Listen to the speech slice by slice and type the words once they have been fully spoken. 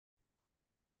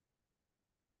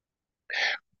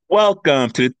Welcome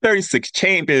to the 36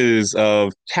 Chambers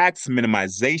of Tax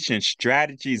Minimization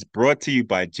Strategies brought to you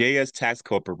by JS Tax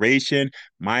Corporation.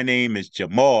 My name is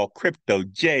Jamal Crypto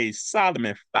J.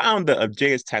 Solomon, founder of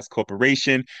JS Tax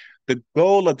Corporation. The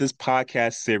goal of this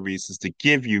podcast series is to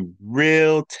give you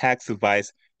real tax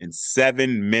advice in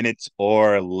 7 minutes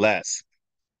or less.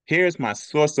 Here's my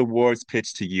Source Awards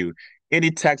pitch to you.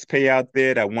 Any taxpayer out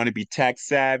there that want to be tax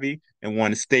savvy and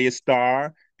want to stay a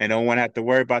star and don't want to have to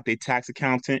worry about their tax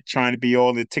accountant trying to be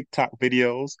all in TikTok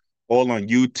videos, all on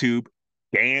YouTube,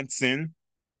 dancing,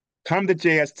 come to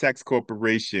JS Tax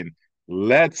Corporation.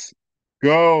 Let's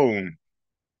go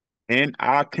in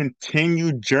our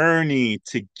continued journey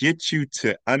to get you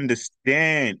to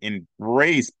understand,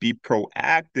 embrace, be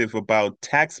proactive about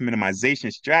tax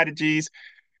minimization strategies.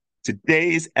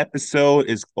 Today's episode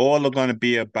is all going to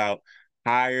be about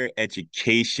higher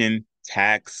education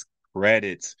tax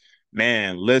credits.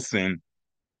 Man, listen,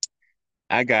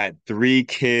 I got 3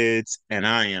 kids and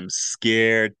I am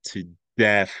scared to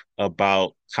death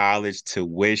about college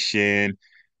tuition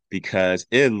because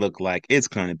it looked like it's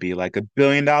going to be like $1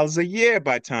 billion a year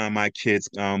by the time my kids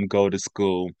go to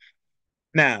school.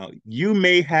 Now, you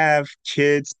may have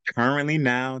kids currently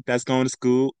now that's going to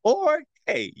school, or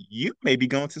hey, you may be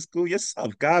going to school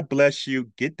yourself. God bless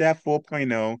you. Get that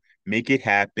 4.0, make it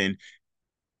happen.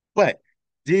 But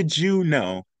did you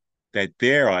know that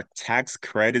there are tax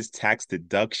credits, tax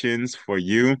deductions for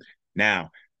you? Now,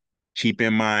 keep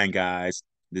in mind, guys,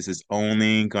 this is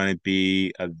only going to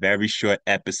be a very short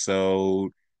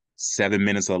episode, 7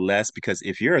 minutes or less, because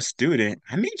if you're a student,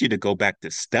 I need you to go back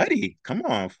to study. Come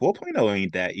on, 4.0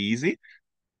 ain't that easy.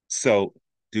 So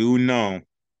do know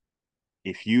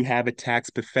if you have a tax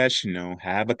professional,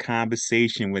 have a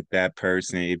conversation with that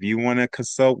person. If you want to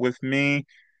consult with me,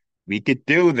 we could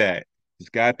do that.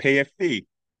 Just gotta pay a fee.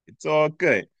 It's all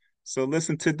good. So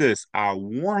listen to this. Our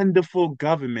wonderful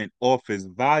government offers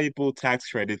valuable tax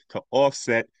credits to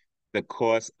offset the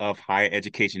cost of higher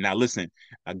education. Now listen,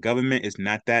 our government is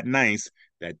not that nice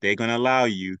that they're gonna allow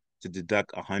you to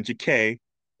deduct 100K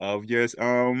of your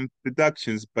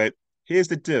deductions, but here's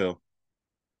the deal.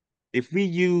 If we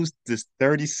use this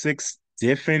 36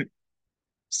 different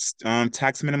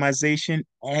tax minimization,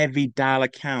 every dollar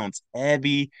counts,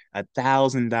 every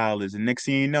 $1,000. And next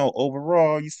thing you know,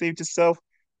 overall, you saved yourself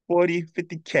 40,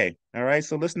 50K. All right.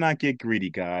 So let's not get greedy,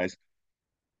 guys.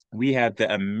 We have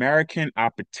the American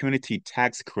Opportunity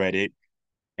Tax Credit,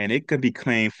 and it could be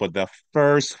claimed for the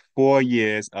first 4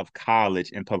 years of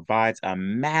college and provides a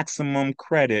maximum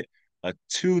credit of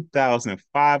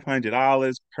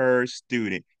 $2,500 per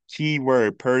student.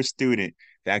 Keyword per student.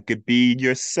 That could be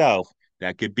yourself.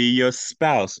 That could be your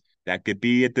spouse. That could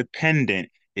be a dependent.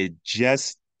 It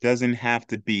just doesn't have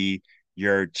to be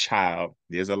your child.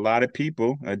 There's a lot of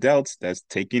people, adults, that's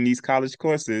taking these college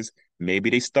courses. Maybe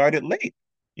they started late,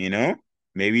 you know?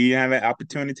 Maybe you have an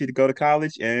opportunity to go to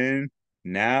college and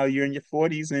now you're in your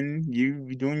 40s and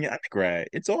you're doing your undergrad.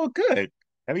 It's all good.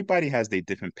 Everybody has their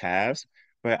different paths,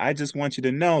 but I just want you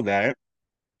to know that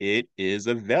it is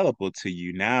available to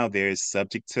you. Now there's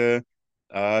subject to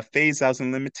phase outs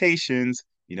and limitations.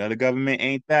 You know, the government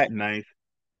ain't that nice.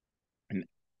 And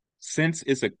since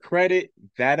it's a credit,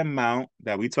 that amount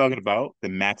that we're talking about, the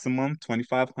maximum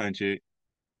 2,500,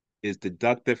 is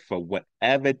deducted for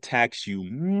whatever tax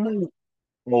you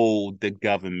owe the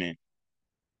government.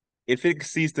 If it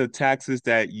exceeds the taxes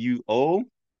that you owe,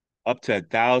 up to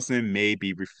 1,000 may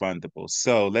be refundable.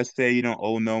 So let's say you don't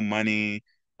owe no money.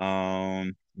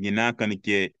 You're not gonna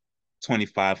get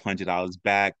 $2,500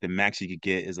 back. The max you could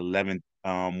get is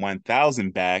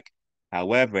 1,000 back.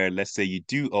 However, let's say you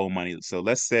do owe money. So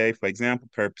let's say, for example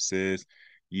purposes,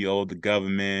 you owe the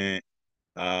government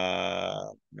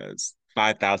it's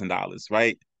 $5,000,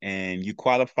 right? And you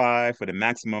qualify for the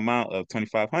maximum amount of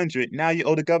 2,500. Now you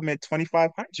owe the government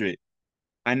 2,500.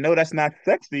 I know that's not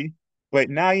sexy, but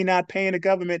now you're not paying the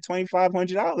government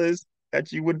 $2,500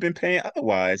 that you would have been paying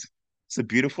otherwise. It's a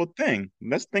beautiful thing.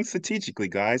 Let's think strategically,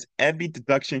 guys. Every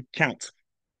deduction counts.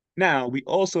 Now, we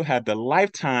also have the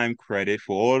lifetime credit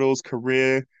for all those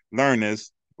career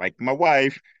learners, like my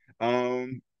wife.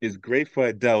 Is great for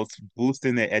adults,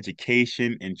 boosting their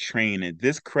education and training.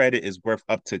 This credit is worth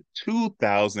up to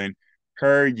 2,000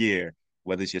 per year,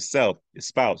 whether it's yourself, your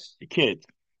spouse, your kids.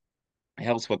 It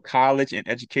helps for college and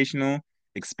educational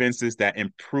expenses that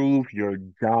improve your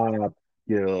job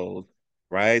skills,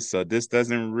 right? So this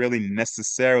doesn't really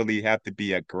necessarily have to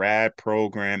be a grad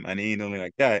program or anything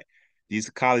like that.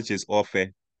 These colleges offer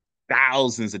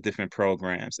thousands of different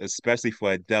programs, especially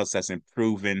for adults that's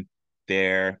improving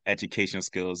their educational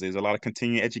skills. There's a lot of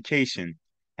continuing education.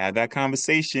 Have that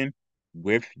conversation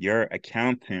with your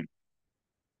accountant.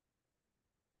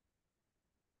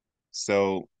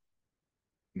 So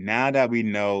now that we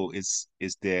know is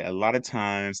there a lot of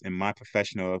times in my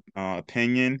professional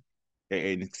opinion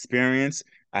and experience,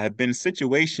 I have been in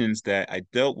situations that I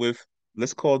dealt with,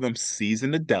 let's call them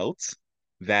seasoned adults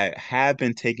that have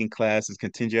been taking classes,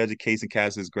 continuing education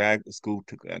classes, grad school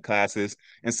classes,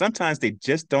 and sometimes they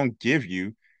just don't give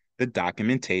you the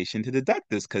documentation to deduct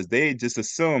this because they just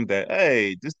assume that,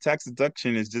 hey, this tax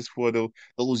deduction is just for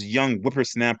those young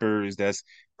whippersnappers that's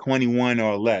 21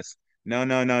 or less. No,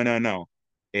 no, no, no, no.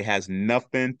 It has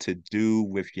nothing to do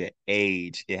with your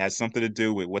age. It has something to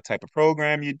do with what type of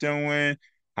program you're doing,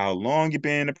 how long you've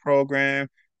been in the program.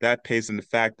 That plays in the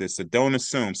factors. So don't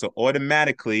assume. So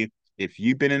automatically, if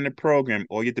you've been in the program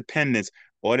or your dependents,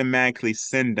 automatically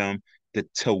send them the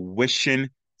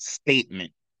tuition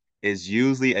statement. Is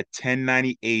usually a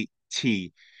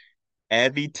 1098-T.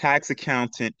 Every tax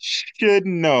accountant should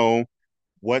know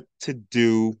what to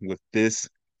do with this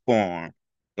form,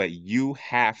 but you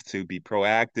have to be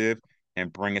proactive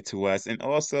and bring it to us. And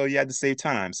also, you have to save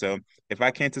time. So if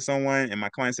I came to someone and my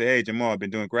client said, "Hey, Jamal, I've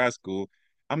been doing grad school,"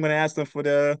 I'm going to ask them for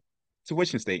the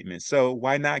tuition statement. So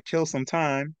why not kill some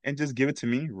time and just give it to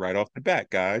me right off the bat,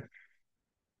 guys?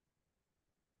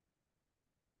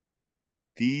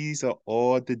 These are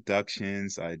all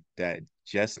deductions that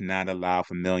just not allowed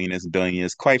for millionaires and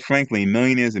billionaires. Quite frankly,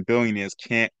 millionaires and billionaires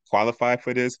can't qualify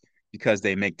for this because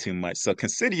they make too much. So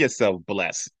consider yourself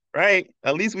blessed, right?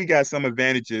 At least we got some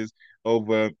advantages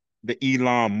over the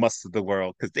Elon Musk of the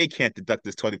world because they can't deduct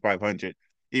this 2,500,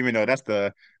 even though that's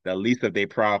the least of their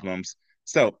problems.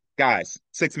 So, guys,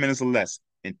 6 minutes or less.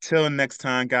 Until next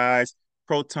time, guys,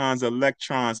 protons,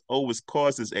 electrons always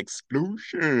causes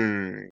exclusion.